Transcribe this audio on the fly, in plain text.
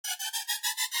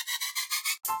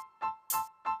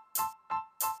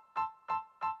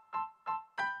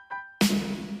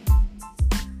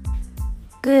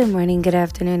Good morning, good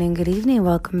afternoon, and good evening.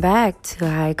 Welcome back to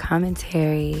High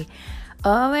Commentary.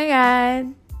 Oh my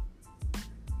God.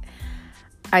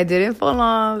 I didn't fall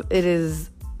off. It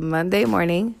is Monday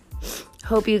morning.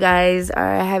 Hope you guys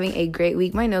are having a great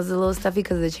week. My nose is a little stuffy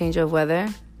because of the change of weather.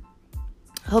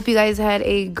 Hope you guys had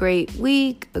a great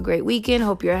week, a great weekend.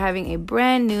 Hope you're having a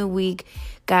brand new week.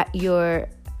 Got your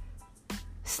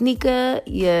sneaker,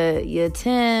 your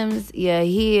Timbs, your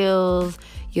heels,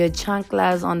 your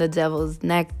chanclas on the devil's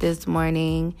neck this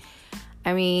morning.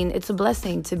 I mean, it's a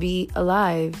blessing to be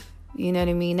alive. You know what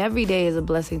I mean? Every day is a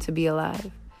blessing to be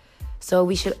alive. So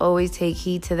we should always take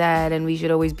heed to that, and we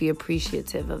should always be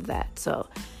appreciative of that. So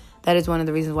that is one of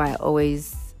the reasons why I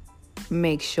always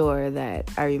make sure that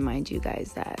I remind you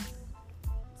guys that.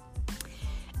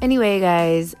 Anyway,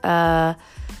 guys,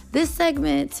 this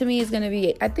segment to me is going to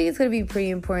be, I think it's going to be pretty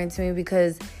important to me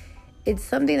because it's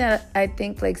something that I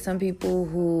think like some people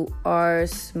who are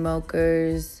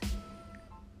smokers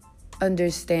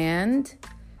understand,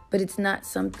 but it's not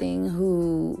something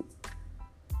who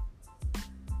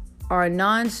are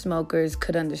non-smokers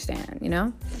could understand, you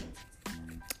know?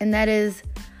 And that is,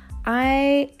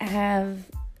 I have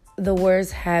the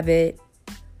worst habit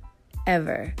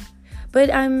ever.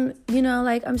 But I'm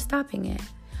stopping it.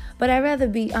 But I'd rather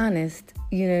be honest,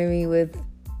 you know what I mean, with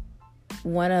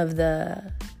one of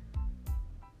the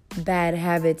bad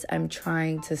habits I'm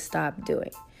trying to stop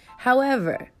doing.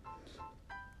 However,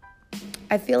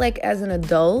 I feel like as an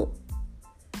adult,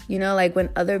 you know, like when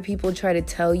other people try to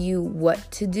tell you what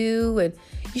to do and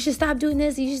you should stop doing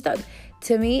this, you should stop.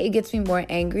 To me, it gets me more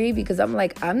angry because I'm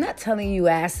like, I'm not telling you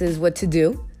asses what to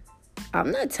do.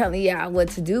 I'm not telling y'all what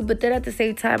to do. But then at the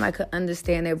same time, I could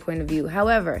understand their point of view.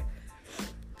 However,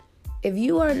 if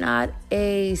you are not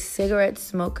a cigarette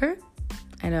smoker,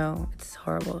 I know it's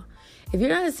horrible. If you're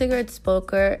not a cigarette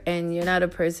smoker and you're not a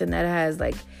person that has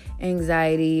like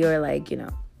anxiety or like, you know,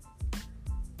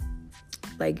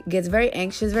 like gets very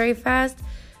anxious very fast,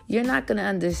 you're not going to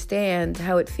understand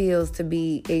how it feels to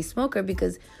be a smoker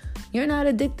because you're not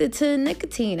addicted to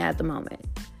nicotine at the moment.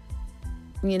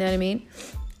 You know what I mean?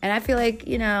 And I feel like,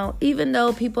 you know, even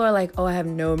though people are like, oh, I have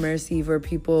no mercy for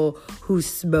people who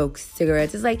smoke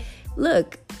cigarettes. It's like,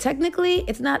 look, technically,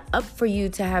 it's not up for you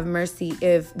to have mercy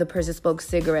if the person smokes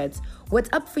cigarettes. What's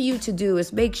up for you to do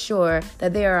is make sure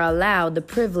that they are allowed the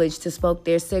privilege to smoke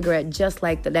their cigarette just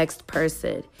like the next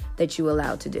person that you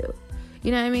allow to do. You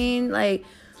know what I mean? Like,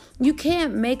 you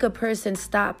can't make a person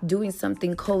stop doing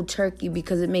something cold turkey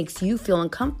because it makes you feel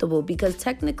uncomfortable because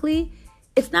technically,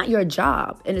 it's not your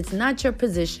job and it's not your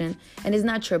position and it's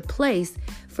not your place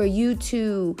for you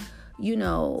to, you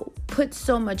know, put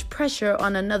so much pressure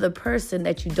on another person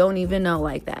that you don't even know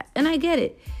like that. And I get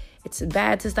it. It's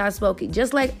bad to stop smoking.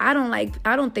 Just like I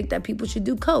don't think that people should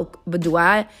do coke. But do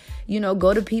I, you know,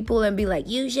 go to people and be like,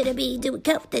 you shouldn't be doing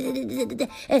coke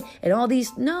and all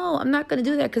these? No, I'm not going to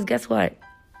do that because guess what?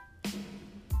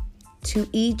 To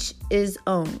each his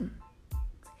own.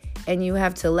 And you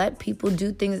have to let people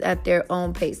do things at their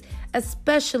own pace,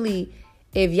 especially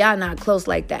if y'all not close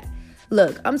like that.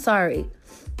 Look, I'm sorry.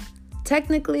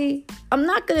 Technically, I'm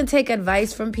not going to take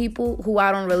advice from people who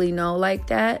I don't really know like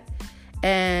that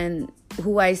and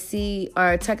who I see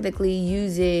are technically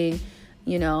using,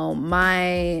 you know,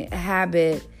 my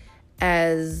habit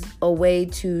as a way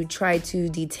to try to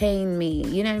detain me.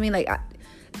 You know what I mean? Like,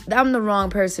 I'm the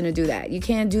wrong person to do that. You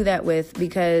can't do that with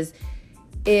because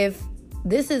if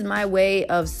this is my way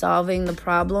of solving the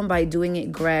problem by doing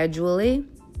it gradually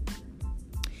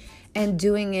and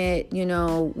doing it, you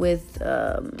know, with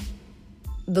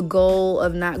the goal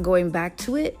of not going back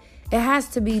to it. It has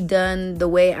to be done the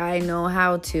way I know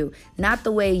how to, not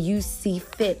the way you see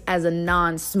fit as a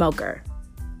non-smoker.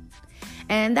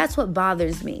 And that's what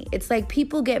bothers me. It's like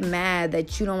people get mad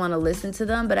that you don't want to listen to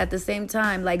them, but at the same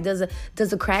time, like, does a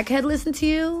crackhead listen to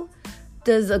you?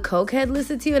 Does a cokehead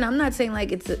listen to you? And I'm not saying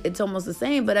like it's almost the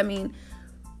same, but I mean,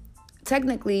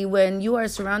 technically, when you are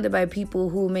surrounded by people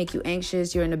who make you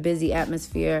anxious, you're in a busy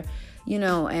atmosphere, you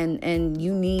know, and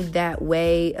you need that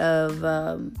way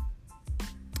of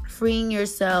freeing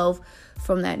yourself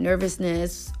from that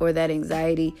nervousness or that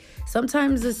anxiety.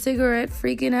 Sometimes a cigarette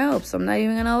freaking helps. I'm not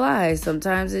even gonna lie.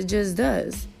 Sometimes it just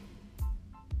does.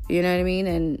 You know what I mean?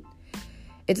 And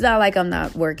it's not like I'm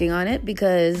not working on it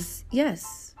because,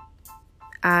 yes,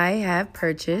 I have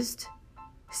purchased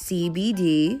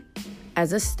CBD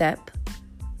as a step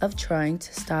of trying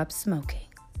to stop smoking.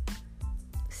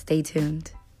 Stay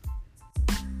tuned.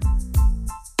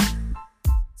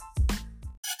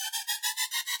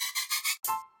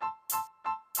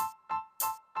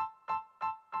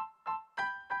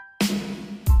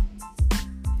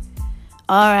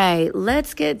 All right,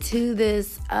 let's get to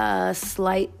this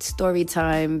slight story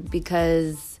time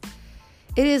because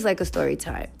it is like a story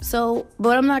time. So,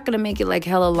 but I'm not going to make it like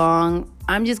hella long.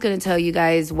 I'm just going to tell you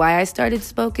guys why I started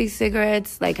smoking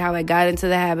cigarettes, like how I got into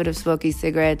the habit of smoking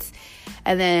cigarettes.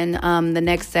 And then the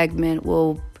next segment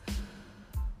will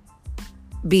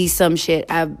be some shit.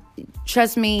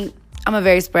 Trust me, I'm a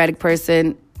very sporadic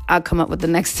person. I'll come up with the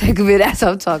next segment as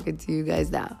I'm talking to you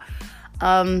guys now.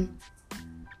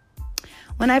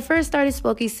 When I first started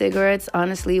smoking cigarettes,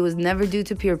 honestly, it was never due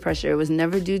to peer pressure. It was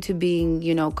never due to being,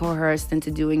 coerced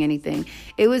into doing anything.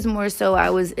 It was more so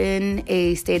I was in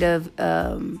a state of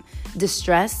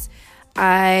distress.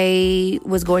 I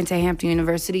was going to Hampton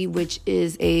University, which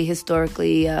is a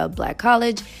historically black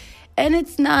college. And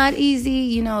it's not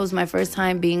easy. It was my first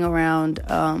time being around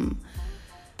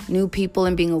new people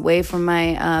and being away from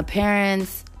my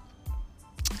parents.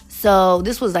 So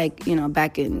this was like,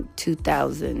 back in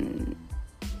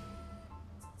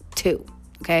 2002,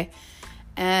 okay?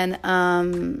 And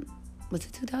was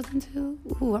it 2002?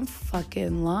 Ooh, I'm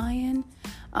fucking lying.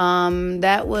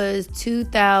 That was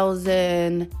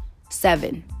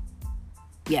 2007.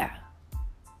 Yeah.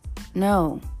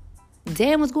 No.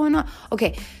 Damn, what's going on?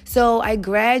 Okay, so I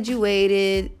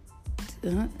graduated.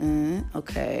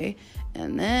 Okay.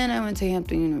 And then I went to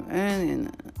Hampton University.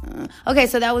 Okay,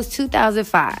 so that was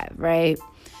 2005, right?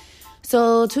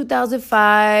 So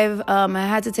 2005, I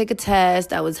had to take a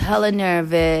test. I was hella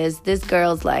nervous. This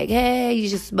girl's like, hey, you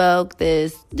should smoke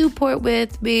this Newport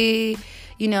with me,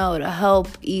 to help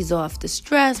ease off the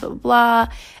stress, blah, blah, blah.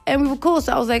 And we were cool.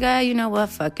 So I was like, you know what?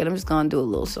 Fuck it. I'm just going to do a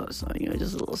little something,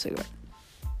 just a little cigarette.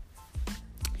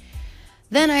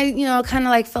 Then I, kind of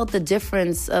like felt the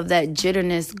difference of that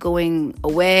jitterness going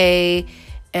away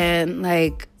and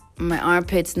like my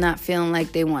armpits not feeling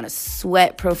like they want to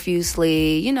sweat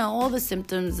profusely, all the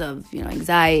symptoms of,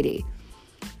 anxiety.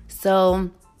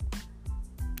 So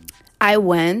I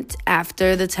went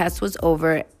after the test was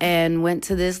over and went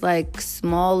to this like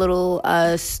small little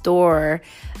store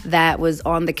that was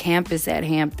on the campus at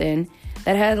Hampton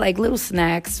that had like little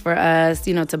snacks for us,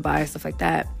 to buy, stuff like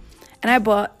that. And I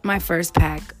bought my first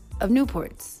pack of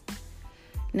Newports.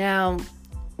 Now,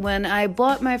 when I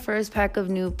bought my first pack of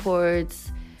Newports,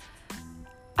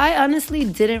 I honestly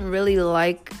didn't really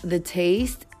like the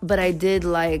taste, but I did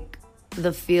like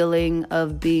the feeling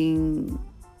of being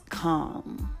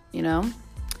calm,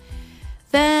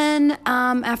 Then,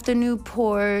 after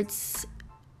Newports,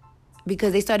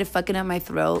 because they started fucking up my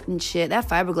throat and shit, that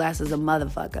fiberglass is a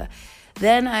motherfucker.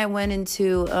 Then I went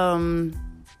into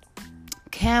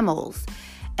Camels,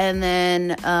 and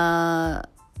then I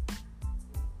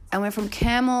went from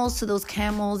Camels to those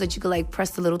Camels that you could like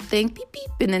press the little thing, beep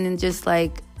beep, and then it just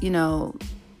like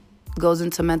goes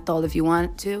into menthol if you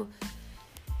want to.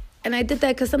 And I did that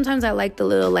because sometimes I like the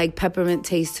little like peppermint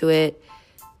taste to it.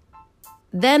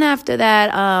 Then after that,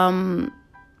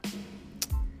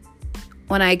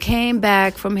 when I came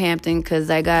back from Hampton,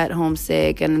 because I got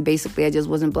homesick and basically I just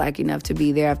wasn't black enough to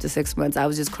be there after 6 months. I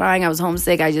was just crying. I was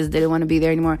homesick. I just didn't want to be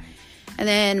there anymore. And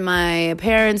then my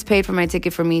parents paid for my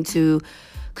ticket for me to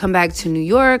come back to New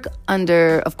York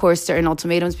under, of course, certain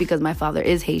ultimatums because my father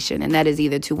is Haitian, and that is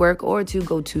either to work or to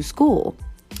go to school.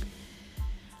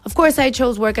 Of course, I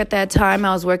chose work at that time.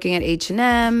 I was working at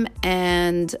H&M,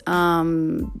 and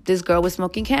this girl was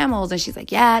smoking Camels, and she's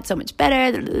like, yeah, it's so much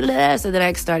better. So then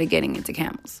I started getting into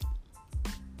Camels.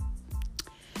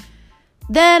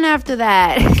 Then after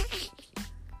that, I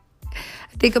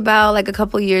think about like a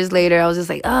couple years later, I was just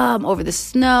like, I'm over the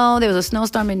snow. There was a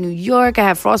snowstorm in New York. I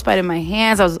had frostbite in my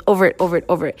hands. I was over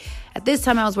it. At this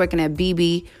time, I was working at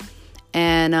BB,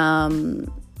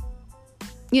 and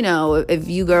if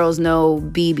you girls know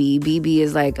BB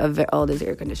is like this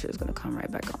air conditioner is going to come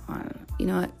right back on. You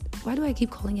know what? Why do I keep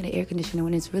calling it an air conditioner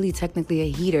when it's really technically a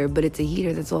heater, but it's a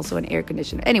heater that's also an air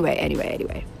conditioner?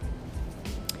 Anyway.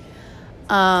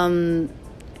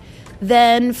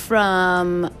 Then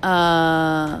from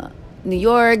New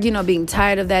York, being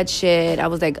tired of that shit, I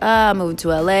was like, I'm moving to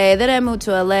LA. Then I moved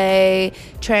to LA,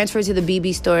 transferred to the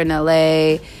BB store in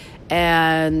LA,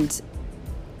 and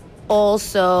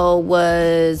also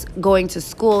was going to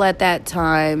school at that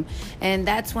time. And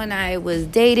that's when I was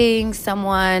dating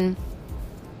someone,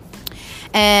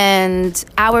 and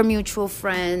our mutual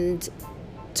friend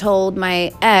told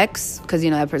my ex, because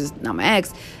that person's not my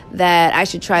ex, that I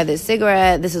should try this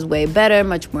cigarette. This is way better,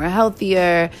 much more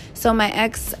healthier. So my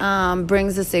ex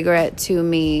brings the cigarette to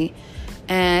me,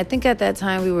 and I think at that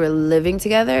time we were living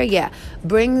together. Yeah,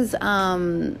 brings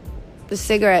the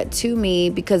cigarette to me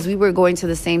because we were going to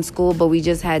the same school, but we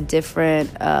just had different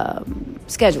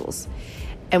schedules.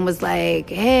 and was like,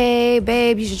 hey,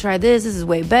 babe, you should try this. This is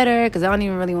way better because I don't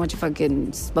even really want you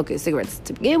fucking smoking cigarettes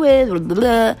to begin with. Blah, blah,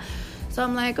 blah. So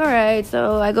I'm like, all right.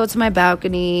 So I go to my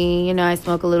balcony. I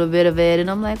smoke a little bit of it. And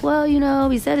I'm like, well,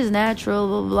 he said it's natural,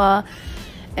 blah, blah, blah.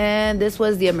 And this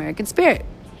was the American Spirit.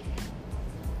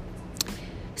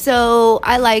 So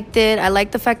I liked it. I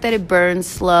liked the fact that it burned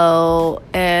slow.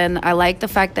 And I liked the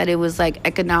fact that it was like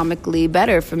economically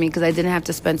better for me because I didn't have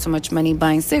to spend so much money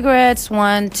buying cigarettes.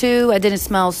 1, 2, I didn't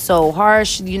smell so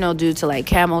harsh, due to like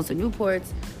Camels and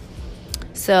Newports.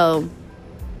 So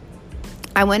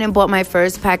I went and bought my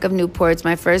first pack of Newports.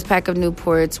 My first pack of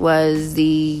Newports was the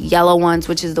yellow ones,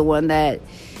 which is the one that,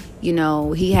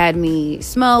 he had me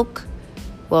smoke.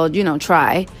 Well,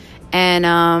 try.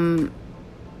 And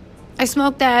I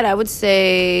smoked that, I would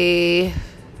say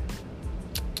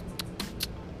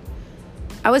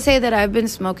that I've been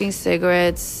smoking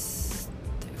cigarettes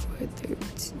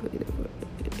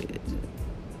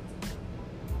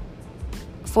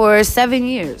for 7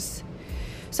 years.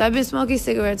 So I've been smoking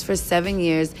cigarettes for 7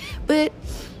 years. But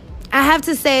I have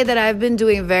to say that I've been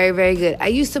doing very, very good. I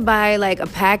used to buy like a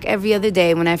pack every other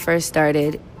day when I first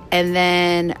started. And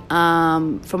then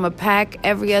from a pack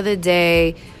every other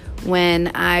day,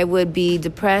 when I would be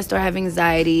depressed or have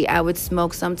anxiety, I would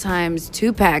smoke sometimes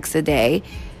 2 packs a day.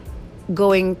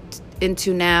 Going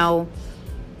into now,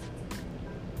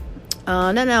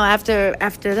 after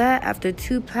that, after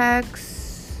 2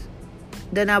 packs,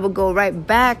 then I would go right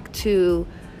back to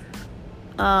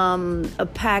a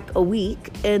pack a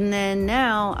week. And then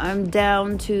now I'm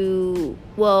down to,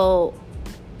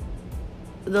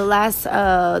 the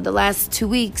last 2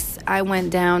 weeks, I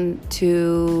went down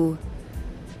to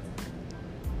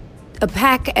a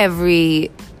pack every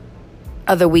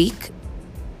other week,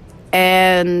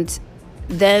 and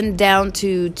then down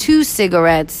to 2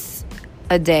 cigarettes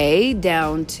a day,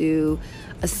 down to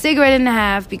a cigarette and a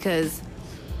half, because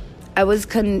I was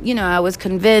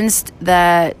convinced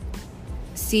that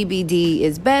CBD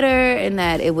is better and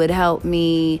that it would help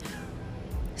me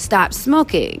stop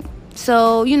smoking.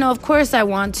 So, of course I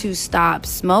want to stop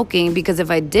smoking, because if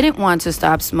I didn't want to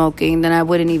stop smoking, then I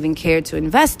wouldn't even care to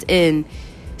invest in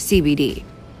CBD.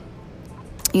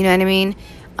 You know what I mean?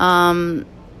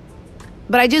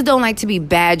 But I just don't like to be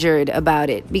badgered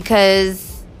about it,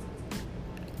 because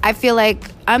I feel like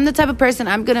I'm the type of person,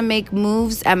 I'm going to make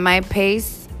moves at my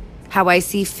pace, how I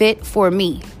see fit for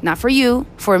me. Not for you,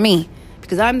 for me.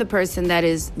 Because I'm the person that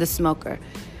is the smoker.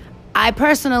 I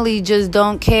personally just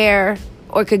don't care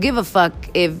or could give a fuck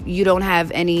if you don't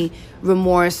have any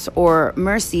remorse or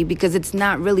mercy, because it's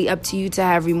not really up to you to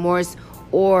have remorse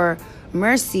or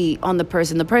mercy on the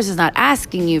person. The person's not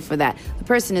asking you for that. The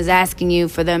person is asking you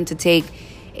for them to take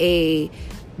a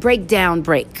breakdown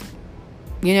break.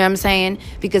 You know what I'm saying?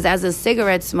 Because as a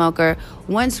cigarette smoker,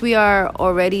 once we are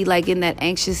already like in that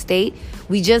anxious state,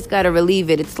 we just got to relieve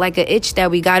it. It's like an itch that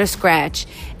we got to scratch.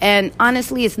 And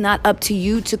honestly, it's not up to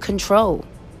you to control.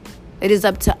 It is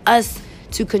up to us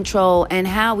to control and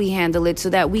how we handle it, so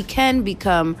that we can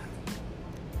become,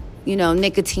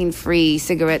 nicotine-free,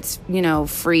 cigarettes,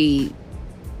 free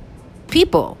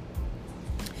people.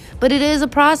 But it is a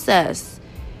process.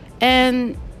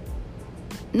 And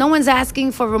no one's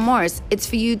asking for remorse. It's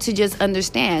for you to just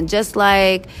understand. Just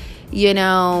like,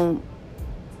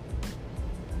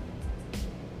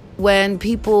 when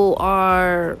people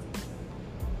are,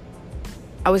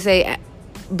 I would say,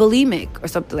 bulimic or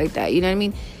something like that. You know what I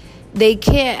mean? They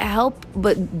can't help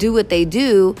but do what they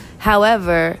do.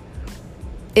 However,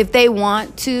 if they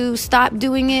want to stop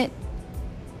doing it,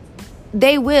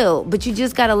 they will. But you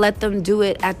just got to let them do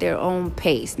it at their own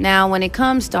pace. Now, when it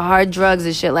comes to hard drugs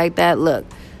and shit like that, look,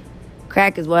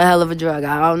 crack is one hell of a drug.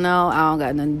 I don't know. I don't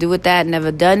got nothing to do with that.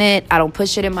 Never done it. I don't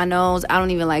push it in my nose. I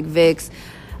don't even like Vicks.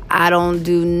 I don't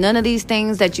do none of these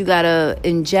things that you got to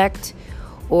inject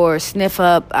or sniff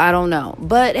up. I don't know.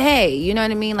 But hey, you know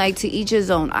what I mean? Like, to each his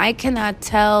own. I cannot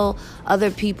tell other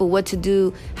people what to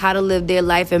do, how to live their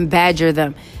life, and badger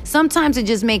them. Sometimes it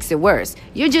just makes it worse.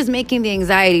 You're just making the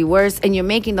anxiety worse, and you're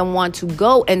making them want to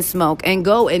go and smoke and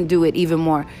go and do it even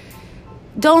more.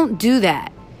 Don't do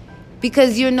that,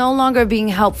 because you're no longer being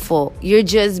helpful. You're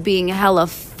just being hella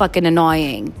fucking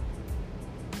annoying.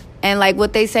 And like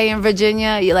what they say in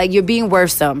Virginia, you're being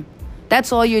worrisome.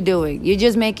 That's all you're doing. You're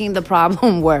just making the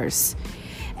problem worse.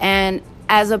 And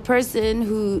as a person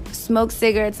who smokes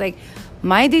cigarettes, like,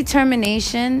 my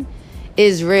determination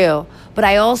is real. But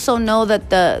I also know that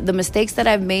the mistakes that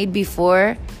I've made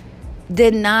before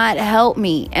did not help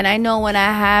me. And I know when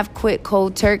I have quit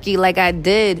cold turkey, like I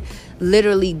did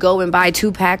literally go and buy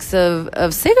 2 packs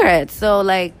of cigarettes. So,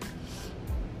 like,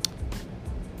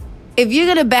 if you're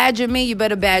gonna badger me, you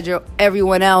better badger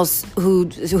everyone else who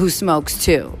smokes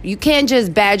too. You can't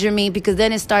just badger me, because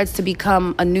then it starts to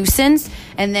become a nuisance,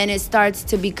 and then it starts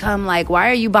to become like, why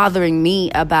are you bothering me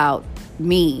about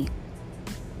me?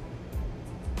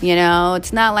 You know,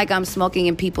 it's not like I'm smoking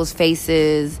in people's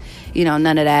faces, you know,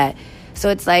 none of that. So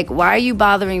it's like, why are you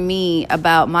bothering me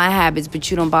about my habits,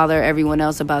 but you don't bother everyone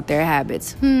else about their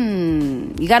habits?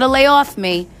 You gotta lay off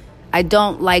me. I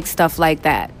don't like stuff like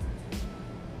that,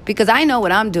 because I know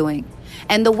what I'm doing.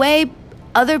 And the way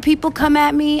other people come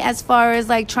at me as far as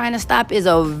like trying to stop is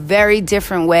a very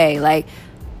different way. Like,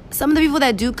 some of the people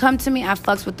that do come to me, I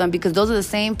fucks with them, because those are the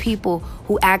same people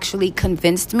who actually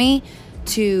convinced me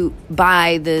to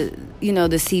buy the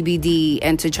CBD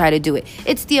and to try to do it.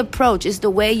 It's the approach, it's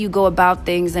the way you go about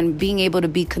things, and being able to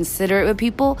be considerate with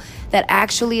people that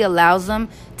actually allows them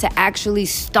to actually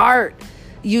start,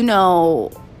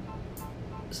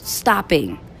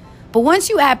 stopping. But once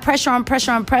you add pressure on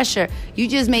pressure on pressure, you're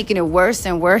just making it worse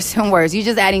and worse and worse. You're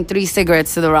just adding 3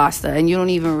 cigarettes to the roster, and you don't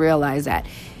even realize that.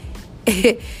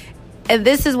 And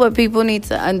this is what people need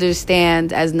to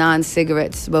understand as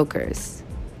non-cigarette smokers.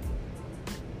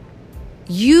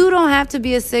 You don't have to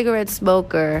be a cigarette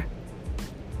smoker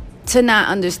to not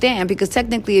understand, because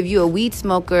technically if you're a weed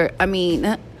smoker, I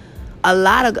mean, a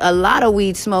lot of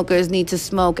weed smokers need to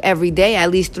smoke every day,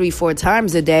 at least 3-4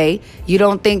 times a day. You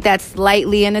don't think that's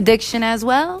slightly an addiction as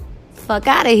well? Fuck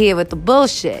out of here with the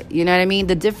bullshit. You know what I mean?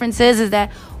 The difference is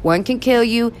that one can kill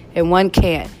you and one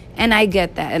can't. And I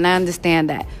get that, and I understand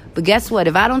that. But guess what?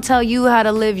 If I don't tell you how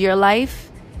to live your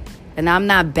life, and I'm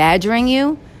not badgering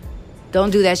you,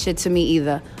 don't do that shit to me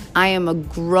either. I am a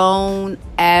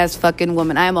grown-ass fucking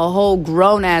woman. I am a whole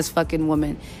grown-ass fucking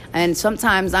woman. And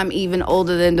sometimes I'm even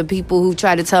older than the people who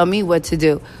try to tell me what to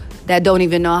do, that don't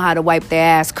even know how to wipe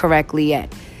their ass correctly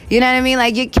yet. You know what I mean?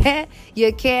 Like, you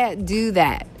can't do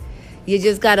that. You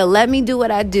just got to let me do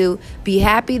what I do. Be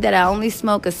happy that I only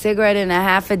smoke a cigarette and a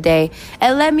half a day.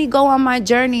 And let me go on my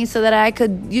journey so that I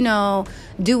could,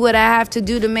 do what I have to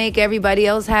do to make everybody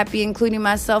else happy, including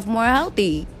myself, more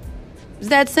healthy. It's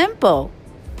that simple.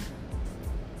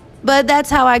 But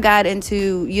that's how I got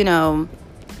into,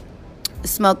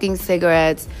 smoking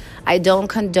cigarettes. I don't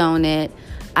condone it.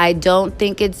 I don't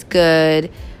think it's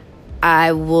good.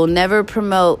 I will never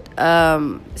promote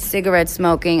cigarette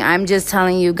smoking. I'm just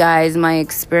telling you guys my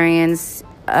experience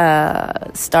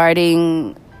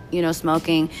starting,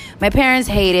 smoking. My parents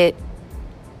hate it.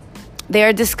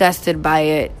 They're disgusted by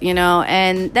it,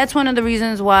 and that's one of the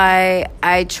reasons why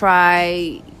I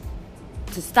try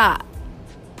to stop.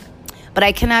 But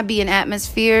I cannot be in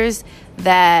atmospheres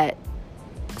that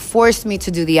force me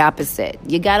to do the opposite.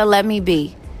 You gotta let me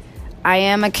be. I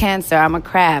am a Cancer. I'm a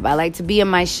crab. I like to be in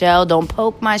my shell. Don't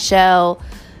poke my shell.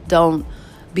 Don't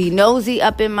be nosy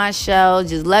up in my shell.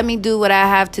 Just let me do what I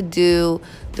have to do.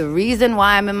 The reason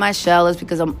why I'm in my shell is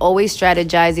because I'm always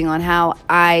strategizing on how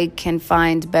I can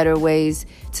find better ways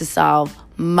to solve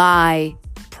my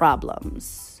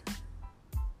problems.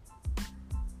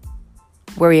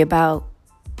 Worry about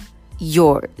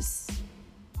yours.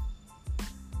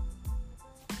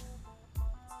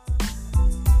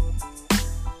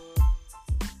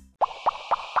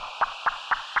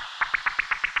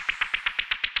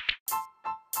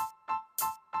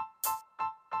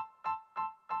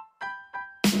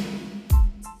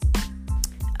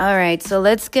 All right, so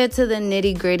let's get to the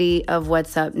nitty-gritty of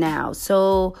what's up now.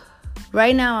 So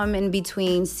right now I'm in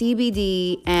between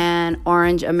CBD and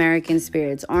Orange American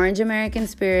Spirits. Orange American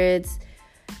Spirits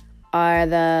are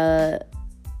the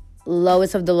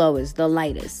lowest of the lowest, the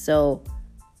lightest. So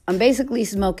I'm basically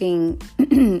smoking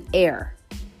air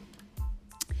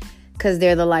because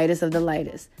they're the lightest of the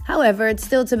lightest. However, it's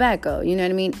still tobacco, you know what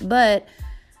I mean? But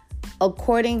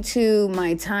according to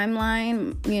my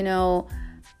timeline,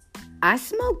 I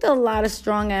smoked a lot of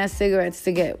strong-ass cigarettes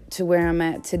to get to where I'm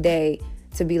at today,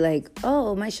 to be like,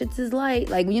 oh, my shit is light.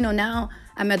 Like, now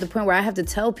I'm at the point where I have to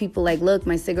tell people, like, look,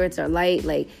 my cigarettes are light.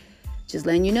 Like, just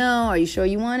letting you know, are you sure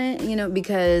you want it?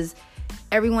 Because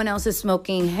everyone else is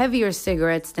smoking heavier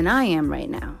cigarettes than I am right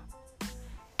now.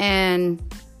 And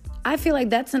I feel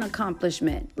like that's an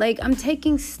accomplishment. Like, I'm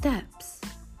taking steps.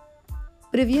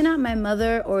 But if you're not my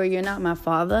mother or you're not my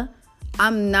father,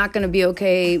 I'm not going to be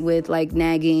okay with, like,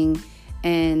 nagging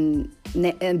and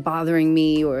bothering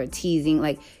me or teasing.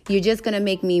 Like, you're just going to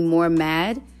make me more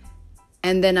mad,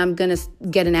 and then I'm going to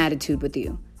get an attitude with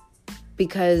you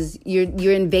because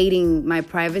you're invading my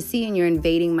privacy and you're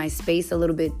invading my space a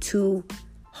little bit too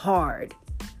hard.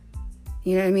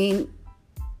 You know what I mean?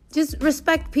 Just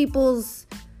respect people's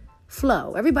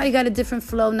flow. Everybody got a different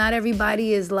flow. Not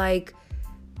everybody is like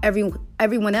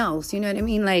everyone else. You know what I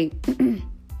mean? Like,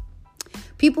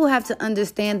 People have to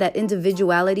understand that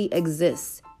individuality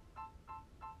exists.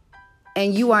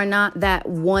 And you are not that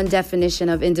one definition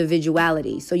of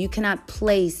individuality. So you cannot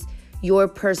place your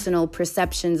personal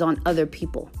perceptions on other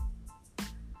people.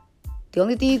 The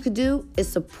only thing you could do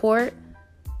is support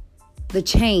the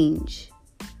change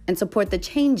and support the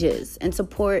changes and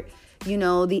support,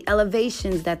 the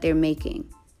elevations that they're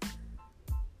making.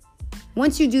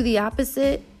 Once you do the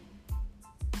opposite,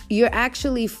 you're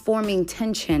actually forming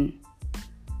tension.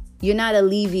 You're not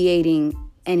alleviating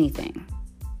anything.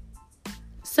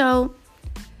 So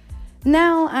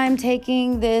now I'm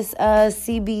taking this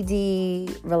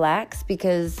CBD Relax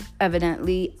because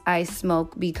evidently I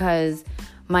smoke because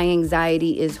my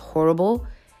anxiety is horrible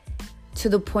to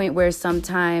the point where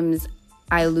sometimes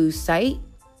I lose sight.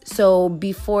 So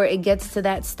before it gets to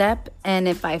that step, and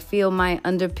if I feel my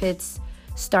underpits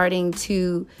starting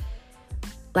to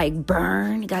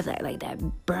burn, got that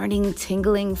burning,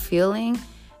 tingling feeling,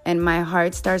 and my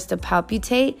heart starts to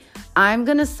palpitate, I'm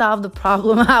going to solve the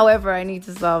problem however I need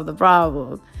to solve the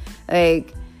problem.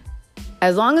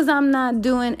 As long as I'm not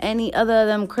doing any other of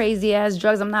them crazy ass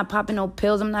drugs, I'm not popping no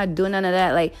pills, I'm not doing none of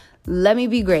that. Let me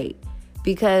be great,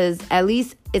 because at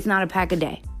least it's not a pack a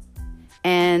day.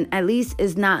 And at least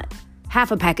it's not half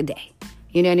a pack a day.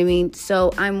 You know what I mean?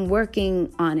 So I'm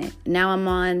working on it. Now I'm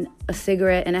on a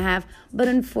cigarette and a half. But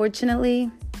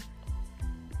unfortunately,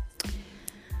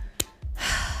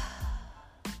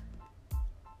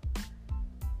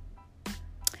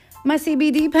 my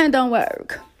CBD pen don't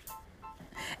work.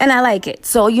 And I like it.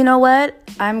 So you know what?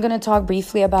 I'm going to talk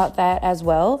briefly about that as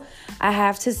well. I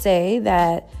have to say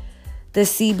that the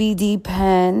CBD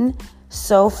pen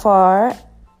so far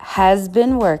has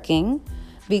been working,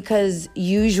 because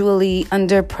usually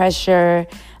under pressure,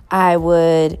 I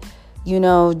would,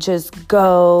 just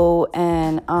go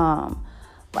and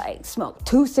smoke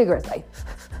 2 cigarettes,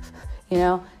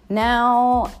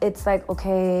 Now it's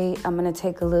okay, I'm going to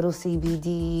take a little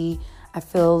CBD. I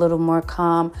feel a little more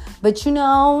calm. But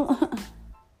some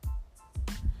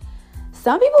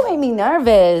people make me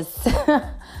nervous.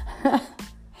 That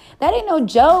ain't no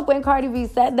joke when Cardi B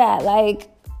said that.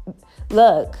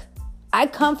 Look, I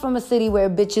come from a city where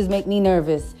bitches make me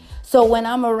nervous. So when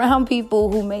I'm around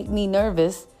people who make me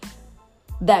nervous,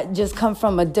 that just come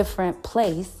from a different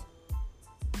place,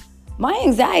 my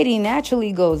anxiety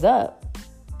naturally goes up.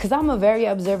 Because I'm a very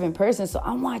observant person, so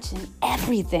I'm watching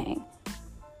everything.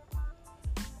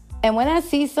 And when I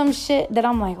see some shit that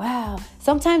I'm like, wow,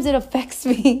 sometimes it affects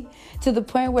me to the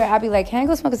point where I'll be like, can I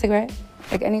go smoke a cigarette?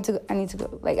 I need to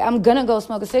go. I'm going to go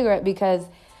smoke a cigarette because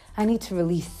I need to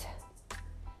release.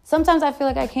 Sometimes I feel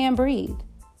like I can't breathe.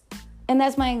 And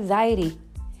that's my anxiety.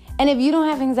 And if you don't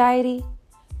have anxiety,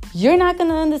 you're not going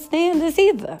to understand this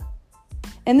either.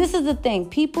 And this is the thing.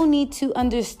 People need to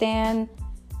understand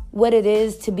what it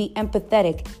is to be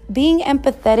empathetic. Being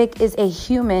empathetic is a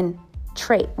human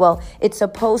trait. Well, it's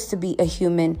supposed to be a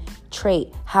human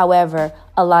trait. However,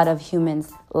 a lot of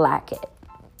humans lack it.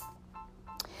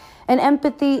 And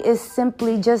empathy is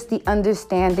simply just the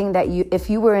understanding that if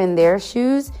you were in their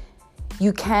shoes,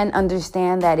 you can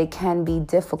understand that it can be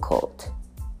difficult.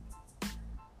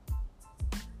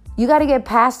 You got to get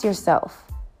past yourself.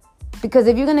 Because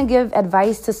if you're going to give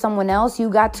advice to someone else, you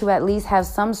got to at least have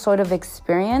some sort of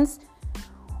experience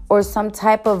or some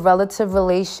type of relative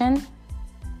relation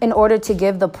in order to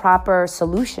give the proper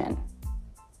solution.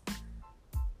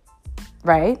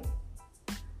 Right?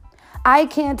 I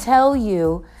can't tell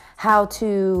you how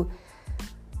to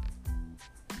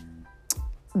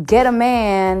get a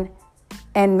man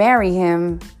and marry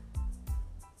him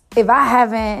if I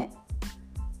haven't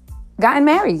gotten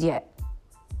married yet.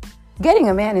 Getting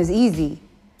a man is easy.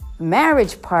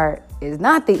 Marriage part is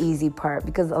not the easy part,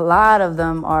 because a lot of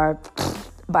them are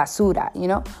basura,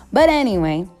 But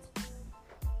anyway,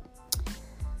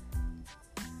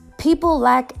 people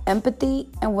lack empathy,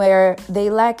 and where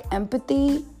they lack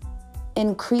empathy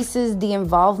increases the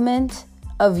involvement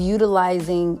of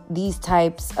utilizing these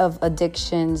types of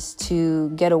addictions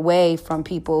to get away from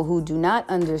people who do not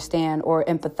understand or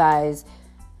empathize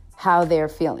how they're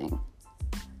feeling.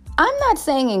 I'm not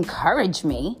saying encourage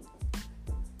me,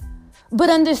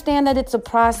 but understand that it's a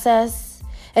process.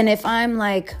 And if I'm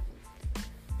on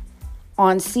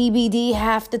CBD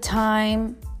half the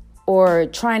time, or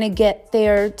trying to get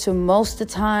there to most of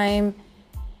the time,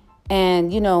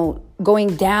 and,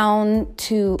 going down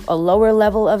to a lower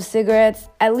level of cigarettes,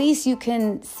 at least you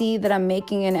can see that I'm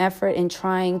making an effort in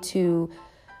trying to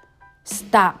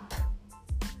stop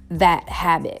that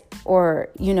habit or,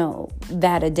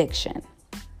 that addiction.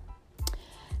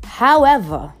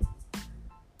 However,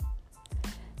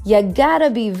 you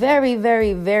gotta be very,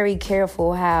 very, very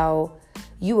careful how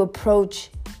you approach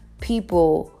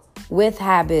people with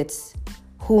habits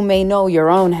who may know your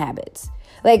own habits.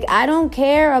 Like, I don't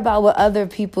care about what other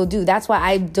people do. That's why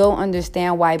I don't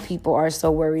understand why people are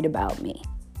so worried about me.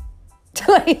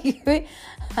 Like,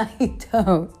 I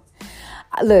don't.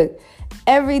 Look,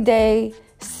 every day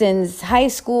since high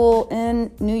school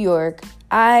in New York,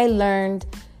 I learned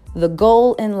the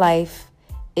goal in life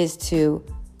is to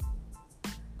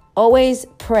always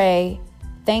pray,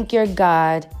 thank your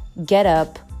God, get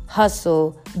up,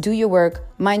 hustle, do your work,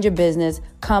 mind your business,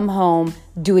 come home,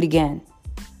 do it again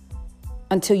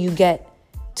until you get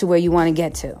to where you want to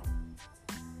get to.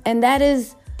 And that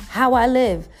is how I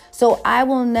live. So I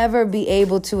will never be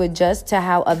able to adjust to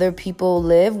how other people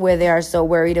live, where they are so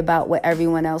worried about what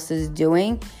everyone else is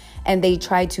doing and they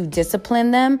try to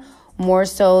discipline them more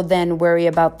so than worry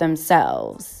about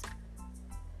themselves.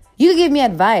 You can give me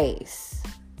advice.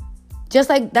 Just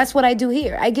like that's what I do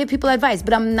here. I give people advice,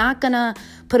 but I'm not going to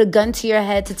put a gun to your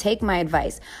head to take my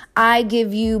advice. I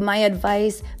give you my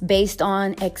advice based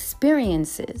on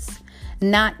experiences,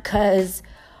 not because,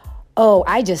 oh,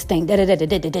 I just think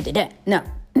da-da-da-da-da-da-da-da. No.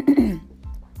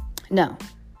 No.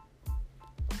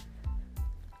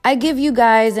 I give you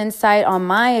guys insight on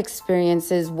my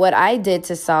experiences, what I did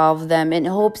to solve them, in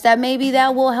hopes that maybe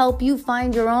that will help you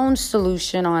find your own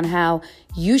solution on how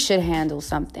you should handle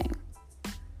something.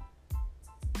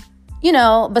 You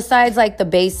know, besides like the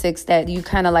basics that you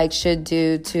kind of like should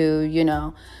do to, you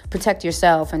know, protect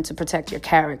yourself and to protect your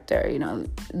character. You know,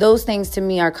 those things to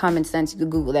me are common sense. You could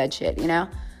Google that shit, you know?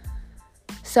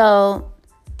 So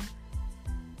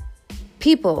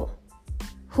people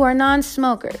who are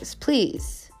non-smokers,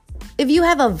 please, if you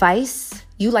have a vice,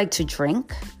 you like to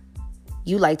drink,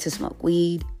 you like to smoke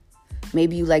weed,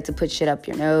 maybe you like to put shit up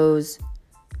your nose,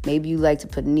 maybe you like to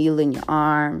put a needle in your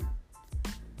arm,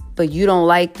 but you don't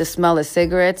like the smell of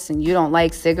cigarettes and you don't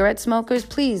like cigarette smokers,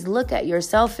 please look at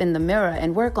yourself in the mirror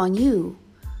and work on you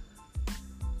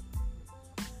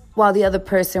while the other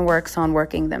person works on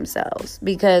working themselves.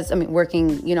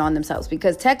 Working, you know, on themselves.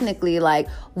 Because technically, like,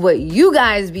 what you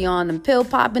guys be on, the pill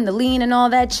popping, the lean and all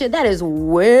that shit, that is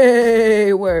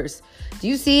way worse. Do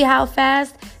you see how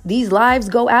fast these lives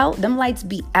go out? Them lights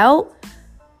be out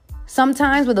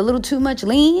sometimes with a little too much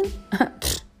lean.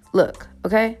 Look,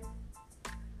 okay?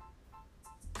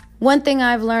 One thing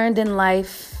I've learned in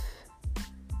life,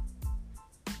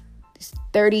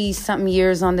 30-something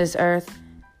years on this earth,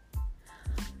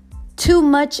 too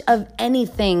much of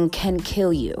anything can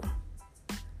kill you.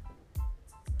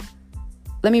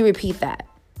 Let me repeat that.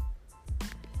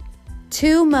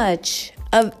 Too much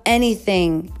of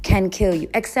anything can kill you,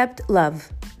 except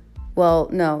love. Well,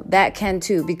 no, that can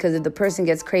too, because if the person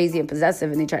gets crazy and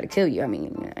possessive and they try to kill you, I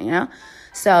mean, you know?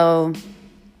 So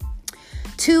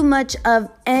too much of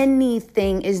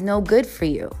anything is no good for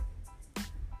you.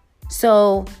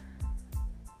 So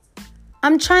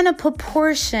I'm trying to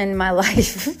proportion my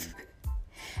life.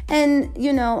 And,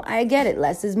 you know, I get it.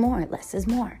 Less is more. Less is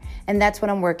more. And that's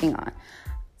what I'm working on.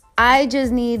 I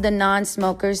just need the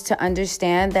non-smokers to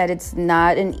understand that it's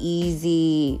not an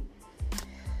easy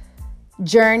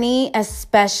journey,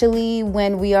 especially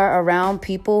when we are around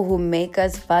people who make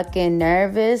us fucking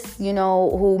nervous, you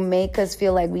know, who make us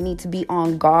feel like we need to be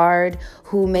on guard,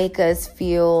 who make us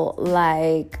feel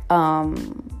like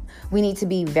we need to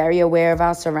be very aware of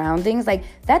our surroundings. Like,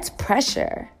 that's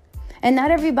pressure. And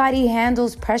not everybody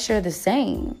handles pressure the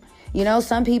same. You know,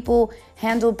 some people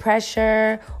handle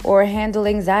pressure or handle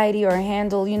anxiety or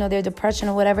handle, you know, their depression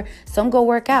or whatever. Some go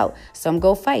work out. Some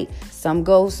go fight. Some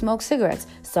go smoke cigarettes.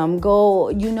 Some go,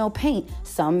 you know, paint.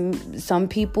 Some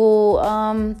people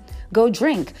go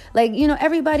drink. Like, you know,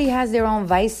 everybody has their own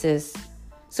vices.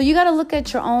 So you got to look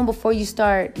at your own before you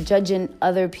start judging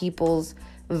other people's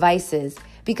vices.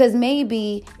 Because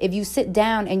maybe if you sit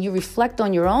down and you reflect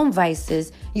on your own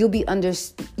vices, you'll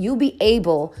be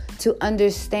able to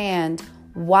understand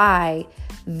why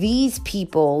these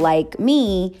people like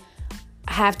me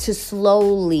have to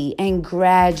slowly and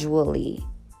gradually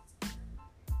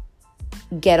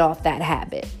get off that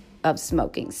habit of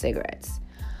smoking cigarettes.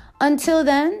 Until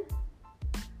then,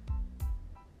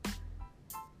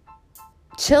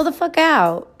 chill the fuck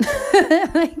out.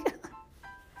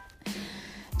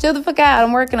 Chill the fuck out.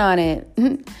 I'm working on it.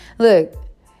 Look,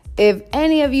 if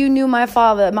any of you knew my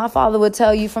father would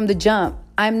tell you from the jump,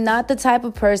 I'm not the type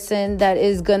of person that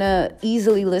is going to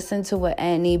easily listen to what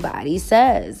anybody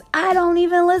says. I don't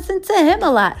even listen to him a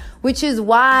lot, which is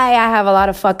why I have a lot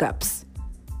of fuck ups.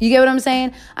 You get what I'm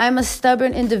saying? I'm a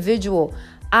stubborn individual.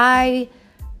 I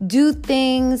do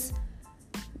things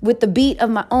with the beat of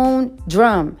my own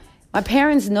drum. My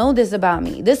parents know this about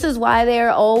me. This is why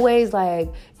they're always like,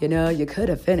 you could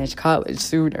have finished college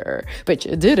sooner, but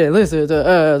you didn't listen to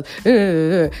us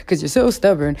because you're so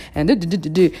stubborn. And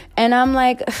I'm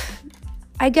like,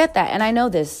 I get that. And I know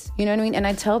this. You know what I mean? And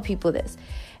I tell people this.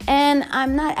 And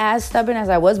I'm not as stubborn as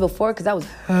I was before because I was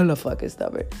hella fucking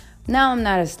stubborn. Now I'm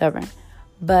not as stubborn.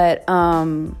 But,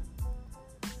 don't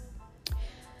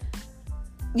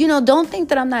think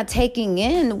that I'm not taking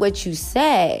in what you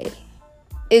say.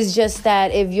 It's just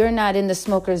that if you're not in the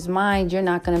smoker's mind, you're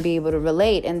not going to be able to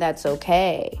relate, and that's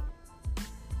okay.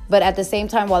 But at the same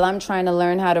time, while I'm trying to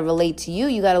learn how to relate to you,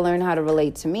 you got to learn how to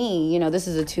relate to me. This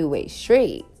is a two-way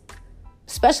street,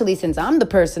 especially since I'm the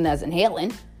person that's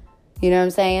inhaling. You know what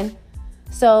I'm saying?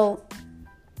 So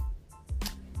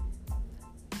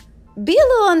be a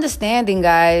little understanding,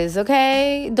 guys,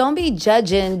 okay? Don't be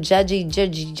judgy,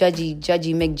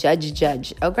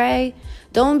 McJudge, okay?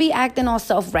 Don't be acting all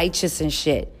self-righteous and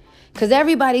shit. Because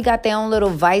everybody got their own little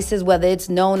vices, whether it's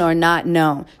known or not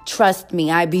known. Trust me,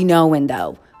 I be knowing,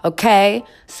 though, okay?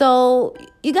 So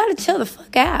you got to chill the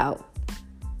fuck out.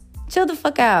 Chill the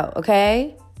fuck out,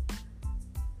 okay?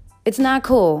 It's not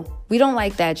cool. We don't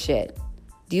like that shit.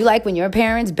 Do you like when your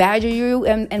parents badger you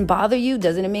and bother you?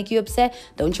 Doesn't it make you upset?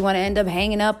 Don't you want to end up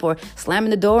hanging up or slamming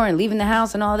the door and leaving the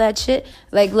house and all that shit?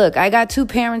 Like, look, I got 2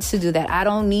 parents to do that. I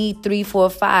don't need 3, 4,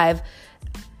 5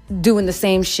 doing the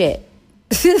same shit.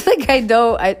 Like, I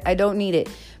don't need it.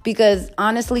 Because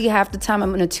honestly, half the time I'm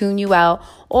going to tune you out,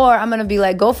 or I'm going to be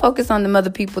like, go focus on the other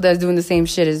people that's doing the same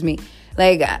shit as me.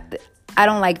 Like, I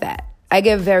don't like that. I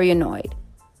get very annoyed.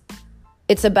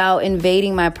 It's about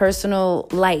invading my personal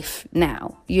life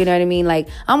now. You know what I mean? Like,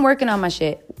 I'm working on my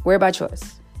shit. Where about yours?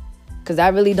 Because I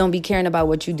really don't be caring about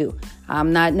what you do.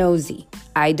 I'm not nosy.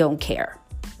 I don't care.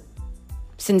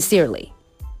 Sincerely.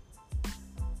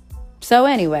 So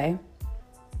anyway,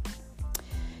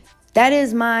 that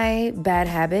is my bad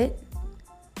habit.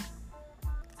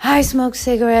 I smoke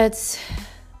cigarettes.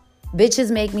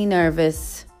 Bitches make me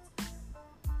nervous.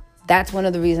 That's one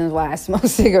of the reasons why I smoke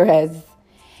cigarettes.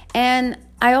 And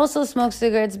I also smoke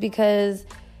cigarettes because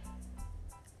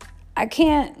I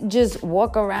can't just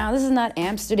walk around. This is not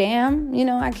Amsterdam.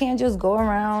 I can't just go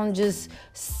around just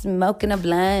smoking a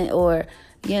blunt or,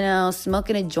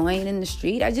 smoking a joint in the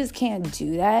street. I just can't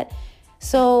do that.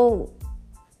 So,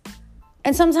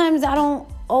 and sometimes I don't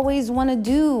always want to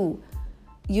do,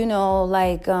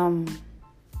 like a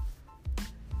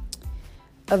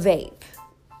vape.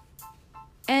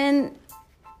 And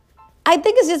I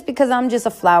think it's just because I'm just a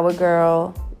flower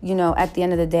girl, at the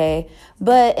end of the day.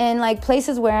 But in like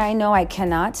places where I know I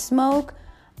cannot smoke,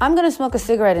 I'm going to smoke a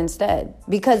cigarette instead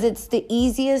because it's the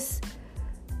easiest,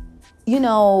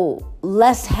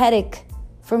 less headache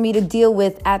for me to deal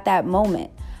with at that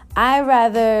moment. I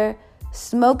rather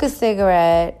smoke a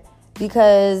cigarette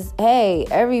because, hey,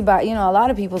 everybody, a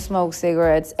lot of people smoke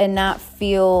cigarettes and not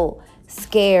feel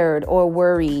scared or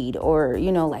worried or,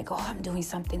 like, oh, I'm doing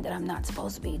something that I'm not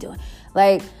supposed to be doing.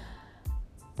 Like,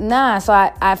 nah. So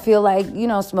I feel like,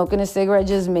 smoking a cigarette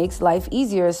just makes life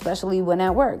easier, especially when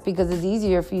at work, because it's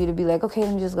easier for you to be like, okay,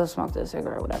 let me just go smoke this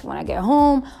cigarette or whatever. When I get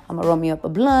home, I'm gonna roll me up a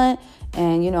blunt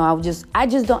and,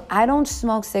 I don't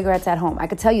smoke cigarettes at home. I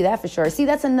could tell you that for sure. See,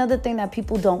 that's another thing that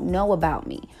people don't know about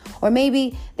me. Or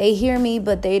maybe they hear me,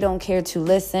 but they don't care to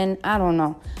listen. I don't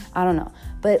know.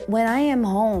 But when I am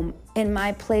home in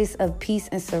my place of peace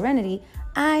and serenity,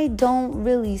 I don't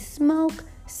really smoke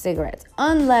cigarettes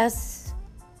unless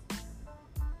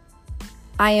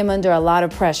I am under a lot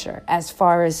of pressure as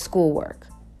far as schoolwork.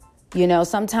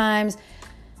 Sometimes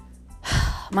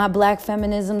my Black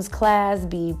feminisms class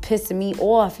be pissing me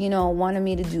off, wanting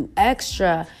me to do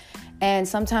extra. And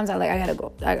sometimes I gotta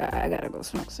go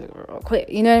smoke a cigarette real quick.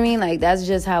 You know what I mean? Like, that's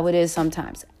just how it is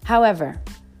sometimes. However,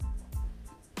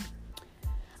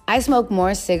 I smoke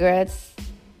more cigarettes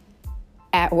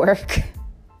at work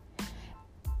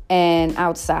and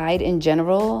outside in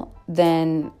general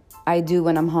than I do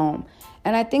when I'm home.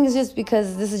 And I think it's just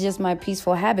because this is just my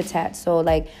peaceful habitat. So,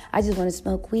 like, I just want to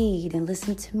smoke weed and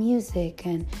listen to music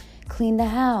and clean the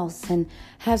house and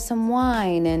have some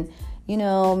wine and,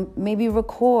 maybe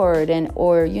record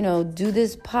or do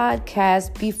this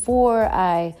podcast before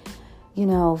I,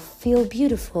 feel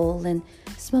beautiful and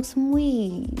smoke some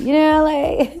weed,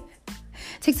 like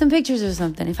take some pictures or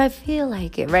something if I feel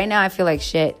like it. Right now I feel like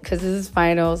shit because this is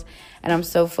finals and I'm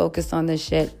so focused on this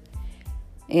shit,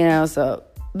 so.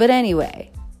 But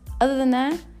anyway, other than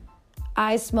that,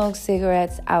 I smoke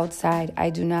cigarettes outside. I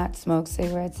do not smoke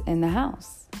cigarettes in the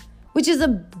house, which is a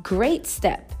great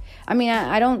step. I mean,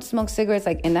 I don't smoke cigarettes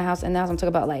like in the house. I'm talking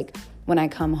about like when I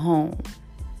come home.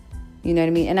 You know what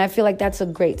I mean? And I feel like that's a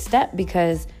great step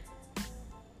because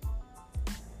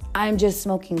I'm just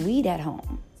smoking weed at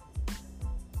home.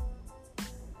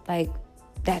 Like,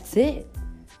 that's it.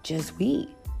 Just weed.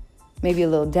 Maybe a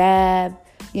little dab,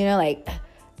 like,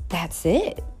 that's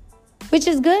it. Which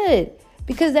is good,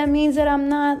 because that means that I'm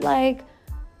not like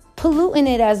polluting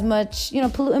it as much,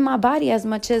 polluting my body as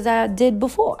much as I did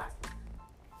before.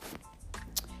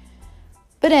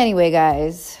 But anyway,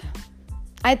 guys,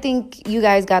 I think you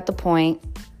guys got the point.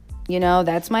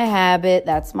 That's my habit.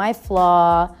 That's my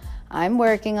flaw. I'm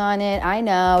working on it. I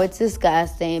know it's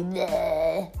disgusting.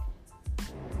 Bleh.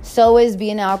 So is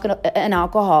being an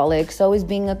alcoholic. So is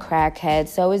being a crackhead.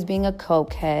 So is being a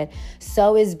cokehead.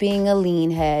 So is being a lean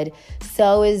head.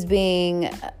 So is being,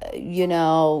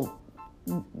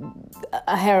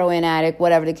 a heroin addict,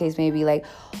 whatever the case may be. Like,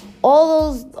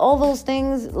 all those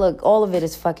things, look, all of it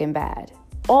is fucking bad.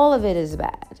 All of it is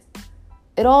bad.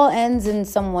 It all ends in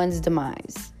someone's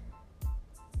demise.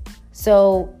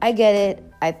 So I get it.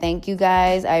 I thank you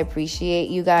guys. I appreciate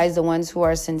you guys, the ones who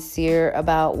are sincere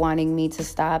about wanting me to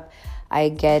stop. I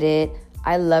get it.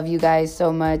 I love you guys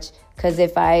so much, because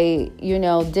if I,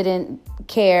 didn't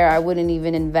care, I wouldn't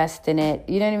even invest in it.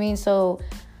 You know what I mean? So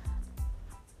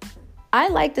I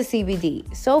like the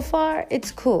CBD. So far,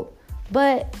 it's cool.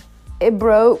 But it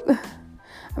broke.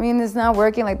 I mean, it's not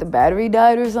working, like the battery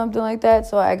died or something like that.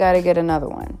 So I got to get another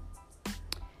one.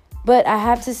 But I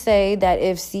have to say that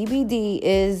if CBD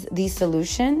is the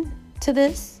solution to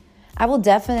this, I will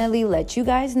definitely let you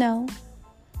guys know.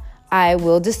 I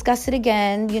will discuss it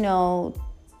again,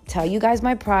 tell you guys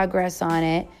my progress on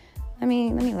it. Let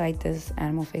me light this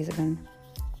animal face again.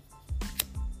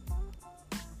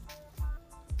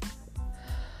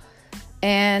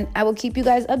 And I will keep you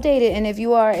guys updated. And if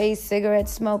you are a cigarette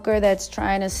smoker that's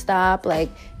trying to stop,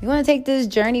 like, you want to take this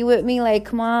journey with me, like,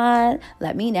 come on,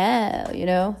 let me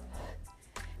know,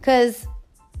 Because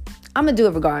I'm going to do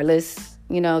it regardless.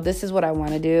 This is what I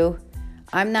want to do.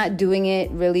 I'm not doing it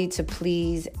really to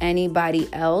please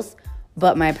anybody else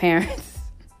but my parents.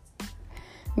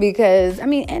 Because,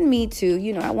 and me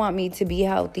too. I want me to be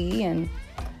healthy and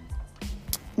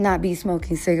not be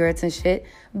smoking cigarettes and shit.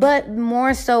 But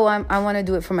more so, I want to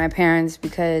do it for my parents,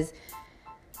 because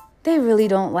they really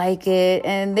don't like it.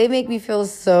 And they make me feel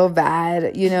so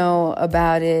bad,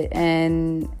 about it.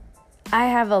 And I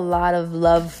have a lot of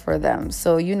love for them.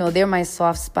 So, they're my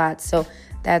soft spot. So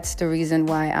that's the reason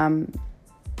why I'm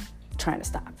trying to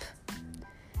stop.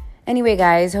 Anyway,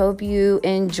 guys, hope you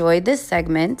enjoyed this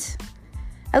segment.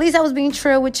 At least I was being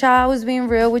true with y'all. I was being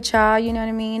real with y'all, you know what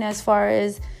I mean? As far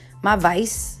as my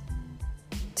vice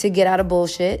to get out of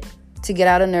bullshit, to get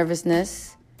out of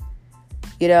nervousness,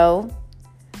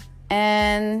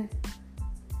 And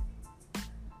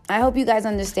I hope you guys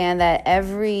understand that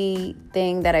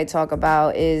everything that I talk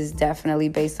about is definitely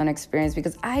based on experience,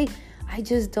 because I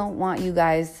just don't want you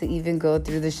guys to even go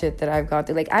through the shit that I've gone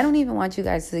through. Like, I don't even want you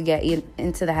guys to get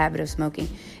into the habit of smoking.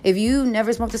 If you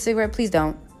never smoked a cigarette, please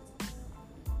don't.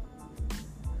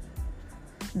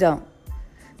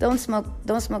 Don't smoke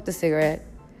the cigarette.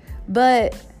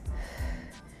 But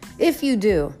if you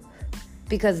do,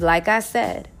 because like I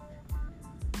said,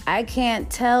 I can't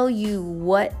tell you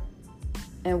what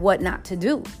and what not to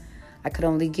do. I could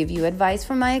only give you advice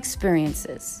from my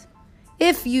experiences.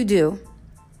 If you do,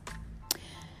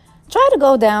 try to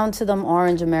go down to them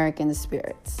orange American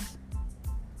spirits.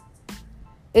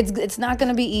 It's not going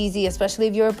to be easy, especially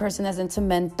if you're a person that's into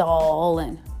menthol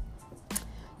and,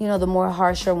 the more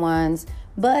harsher ones.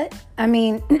 But,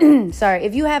 sorry,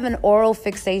 if you have an oral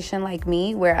fixation like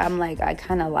me, where I'm like, I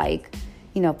kind of like,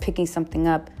 picking something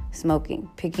up, smoking,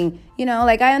 picking,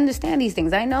 I understand these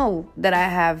things. I know that I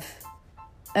have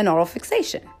an oral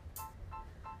fixation.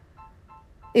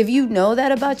 If you know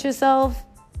that about yourself,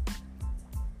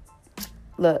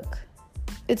 look,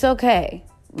 it's okay.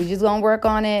 We're just going to work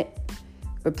on it.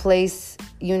 Replace,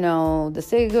 the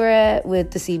cigarette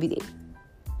with the CBD.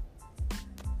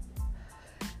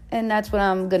 And that's what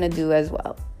I'm going to do as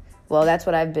well. Well, that's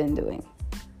what I've been doing.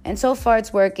 And so far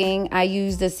it's working. I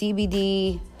use the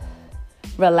CBD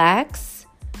Relax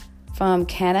from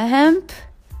Canna Hemp,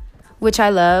 which I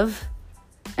love.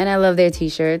 And I love their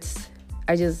t-shirts.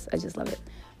 I just love it.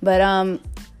 But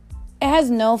it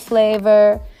has no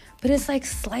flavor, but it's like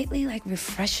slightly like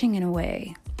refreshing in a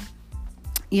way.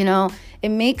 It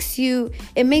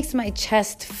makes my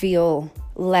chest feel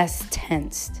less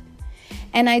tensed.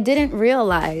 And I didn't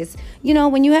realize,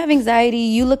 when you have anxiety,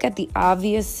 you look at the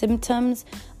obvious symptoms,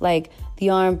 like the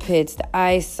armpits, the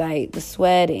eyesight, the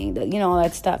sweating, all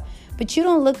that stuff. But you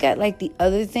don't look at like the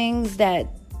other things that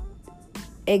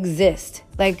exist.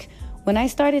 Like when I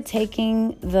started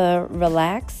taking the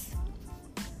Relax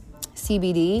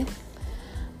CBD,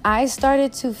 I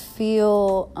started to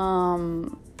feel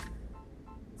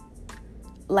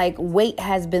like weight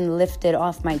has been lifted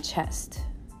off my chest.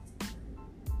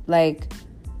 Like,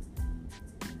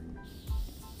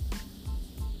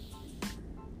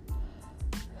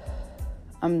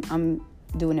 I'm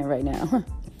doing it right now.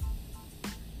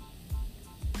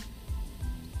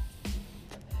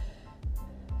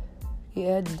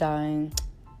 Yeah, it's dying.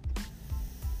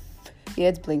 Yeah,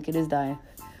 it's blinking, it's dying.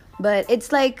 But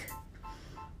it's like,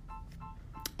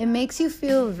 it makes you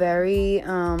feel very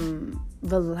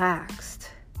relaxed.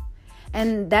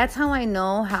 And that's how I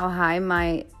know how high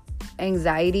my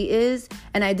anxiety is.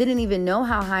 And I didn't even know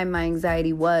how high my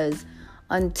anxiety was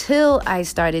until I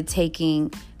started taking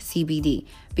CBD.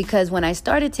 Because when I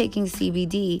started taking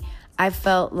CBD, I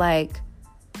felt like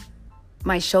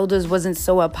my shoulders wasn't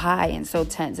so up high and so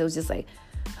tense. It was just like,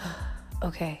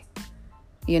 okay,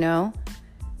 you know?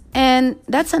 And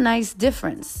that's a nice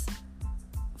difference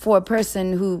for a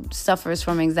person who suffers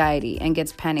from anxiety and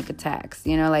gets panic attacks,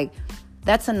 you know, like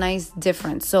that's a nice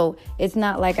difference. So it's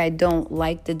not like I don't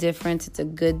like the difference. It's a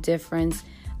good difference.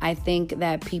 I think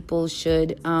that people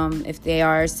should, if they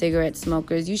are cigarette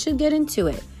smokers, you should get into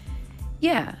it.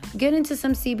 Yeah, get into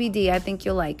some CBD. I think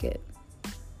you'll like it.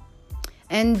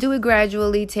 And do it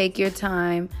gradually. Take your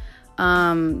time.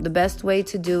 The best way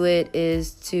to do it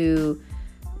is to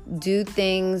do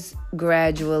things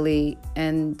gradually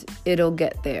and it'll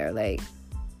get there. Like,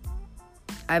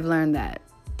 I've learned that.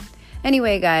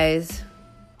 Anyway, guys,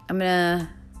 I'm gonna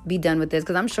be done with this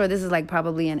because I'm sure this is like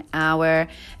probably an hour.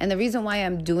 And the reason why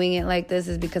I'm doing it like this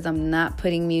is because I'm not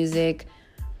putting music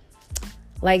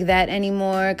like that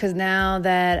anymore. Because now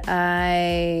that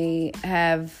I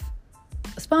have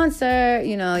a sponsor,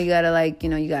 you know, you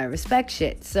gotta respect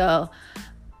shit. So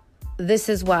this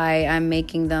is why I'm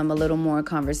making them a little more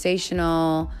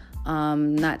conversational,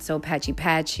 not so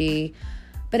patchy.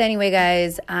 But anyway,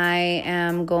 guys, I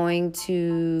am going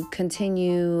to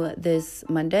continue this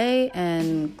Monday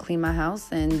and clean my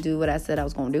house and do what I said I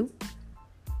was going to do.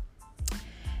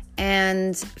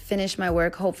 And finish my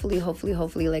work, hopefully.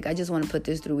 Like, I just want to put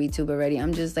this through YouTube already.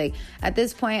 I'm just like, at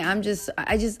this point, I'm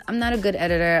not a good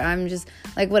editor. I'm just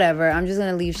like, whatever. I'm just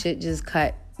going to leave shit just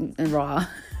cut and raw.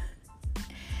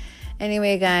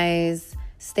 Anyway, guys,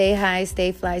 stay high,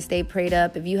 stay fly, stay prayed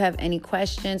up. If you have any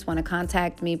questions, want to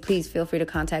contact me, please feel free to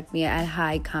contact me at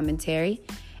High Commentary,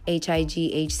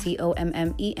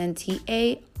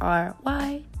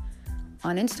 HIGHCOMMENTARY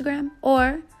on Instagram,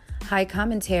 or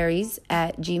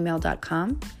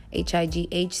highcommentaries@gmail.com,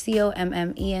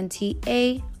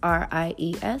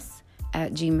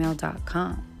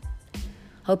 HIGHCOMMENTARIES@gmail.com.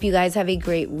 Hope you guys have a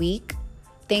great week.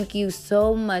 Thank you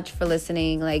so much for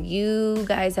listening. Like, you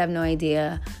guys have no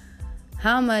idea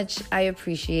how much I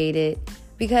appreciate it.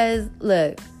 Because,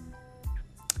 look,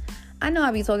 I know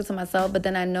I be talking to myself, but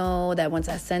then I know that once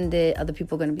I send it, other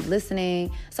people are going to be listening.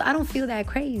 So I don't feel that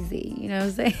crazy. You know what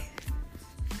I'm saying?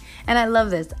 And I love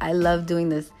this. I love doing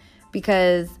this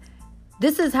because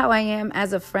this is how I am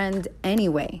as a friend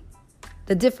anyway.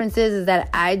 The difference is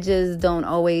that I just didn't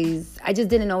always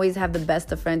have the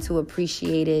best of friends who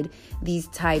appreciated these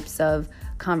types of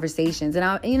conversations. And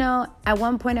at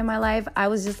one point in my life, I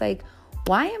was just like,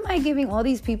 why am I giving all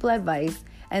these people advice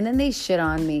and then they shit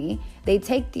on me? They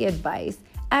take the advice,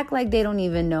 act like they don't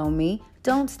even know me,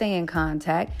 don't stay in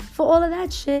contact. For all of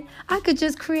that shit, I could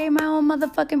just create my own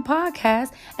motherfucking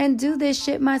podcast and do this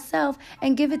shit myself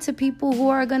and give it to people who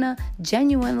are gonna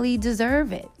genuinely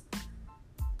deserve it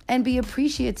and be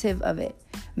appreciative of it.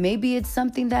 Maybe it's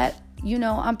something that,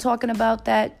 I'm talking about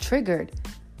that triggered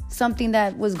something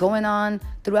that was going on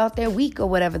throughout their week or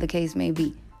whatever the case may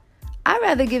be. I'd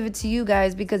rather give it to you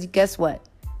guys because guess what?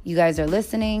 You guys are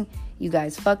listening. You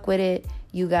guys fuck with it.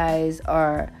 You guys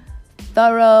are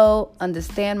thorough,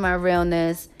 understand my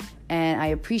realness, and I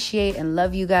appreciate and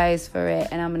love you guys for it.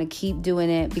 And I'm going to keep doing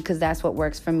it because that's what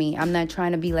works for me. I'm not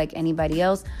trying to be like anybody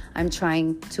else. I'm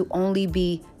trying to only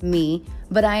be me.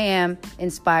 But I am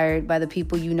inspired by the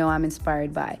people I'm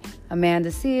inspired by.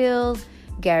 Amanda Seals,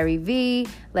 Gary Vee.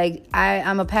 Like,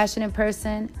 I'm a passionate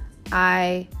person.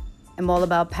 I am all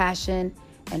about passion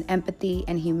and empathy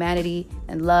and humanity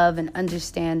and love and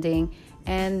understanding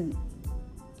and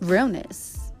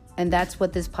realness. And that's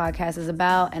what this podcast is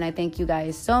about. And I thank you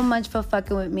guys so much for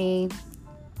fucking with me.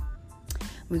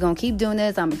 We're going to keep doing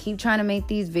this. I'm going to keep trying to make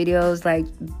these videos. Like,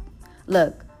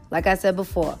 look, like I said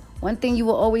before, one thing you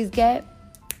will always get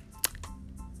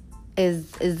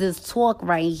is this talk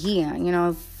right here. You know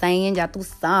what I'm saying? Ya tu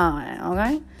sabes,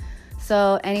 okay?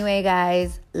 So anyway,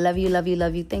 guys, love you.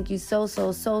 Thank you so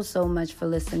much for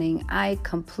listening. I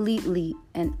completely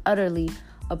and utterly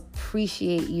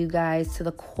appreciate you guys to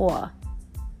the core.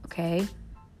 Okay?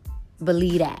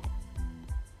 Believe that.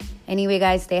 Anyway,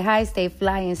 guys, stay high, stay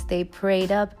fly, and stay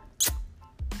prayed up.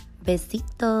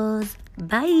 Besitos.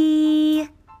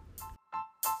 Bye.